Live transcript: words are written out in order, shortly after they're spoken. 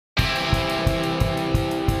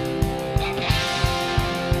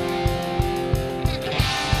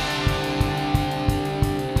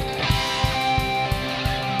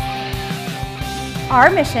Our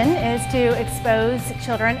mission is to expose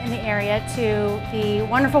children in the area to the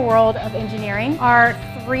wonderful world of engineering. Our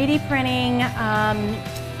 3D printing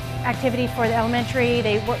activity for the elementary,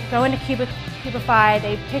 they go into Cubify,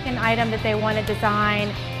 they pick an item that they want to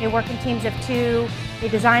design, they work in teams of 2, they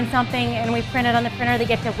design something and we print it on the printer, they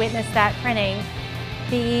get to witness that printing.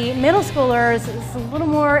 The middle schoolers is a little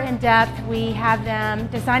more in depth. We have them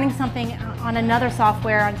designing something on another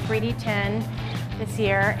software on 3D10 this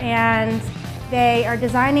year, and they are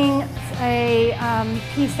designing a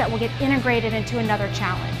piece that will get integrated into another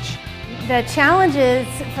challenge. The challenge is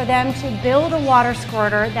for them to build a water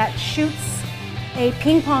squirter that shoots a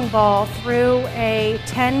ping pong ball through a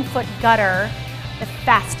 10-foot gutter the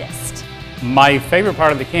fastest. My favorite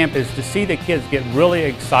part of the camp is to see the kids get really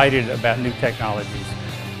excited about new technologies.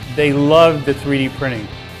 They love the 3D printing.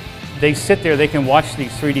 They sit there, they can watch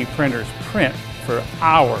these 3D printers print for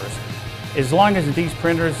hours. As long as these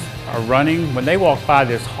printers are running, when they walk by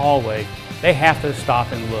this hallway, they have to stop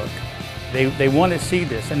and look. They want to see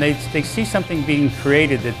this, and they see something being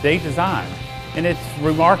created that they designed. And it's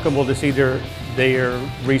remarkable to see their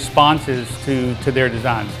responses to their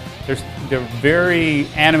designs. They're very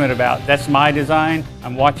animate about, that's my design,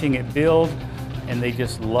 I'm watching it build, and they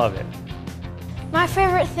just love it. My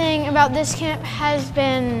favorite thing about this camp has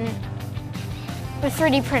been the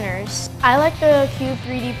 3D printers. I like the Cube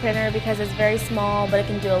 3D printer because it's very small, but it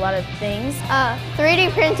can do a lot of things.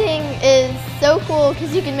 3D printing is so cool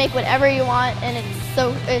because you can make whatever you want, and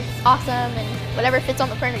it's awesome, and whatever fits on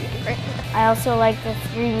the printer you can print. I also like the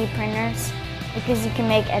 3D printers because you can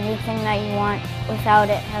make anything that you want without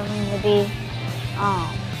it having to be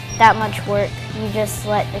that much work. You just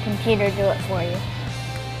let the computer do it for you.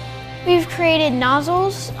 We've created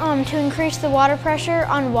nozzles to increase the water pressure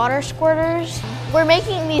on water squirters. We're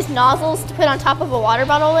making these nozzles to put on top of a water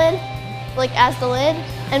bottle lid, like as the lid,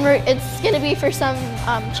 and it's going to be for some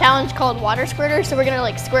challenge called water squirter, so we're going to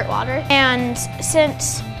like squirt water. And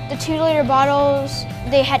since the 2-liter bottles,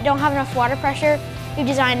 don't have enough water pressure, we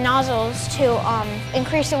designed nozzles to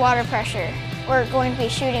increase the water pressure. We're going to be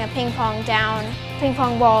shooting a ping pong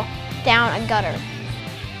ball down a gutter.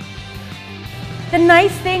 The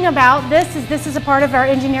nice thing about this is a part of our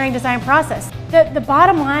engineering design process. The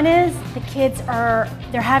bottom line is the kids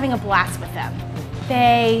they're having a blast with them.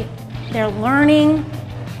 They're learning,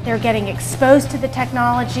 they're getting exposed to the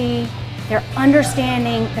technology, they're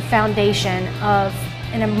understanding the foundation of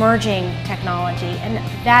an emerging technology, and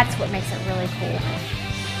that's what makes it really cool.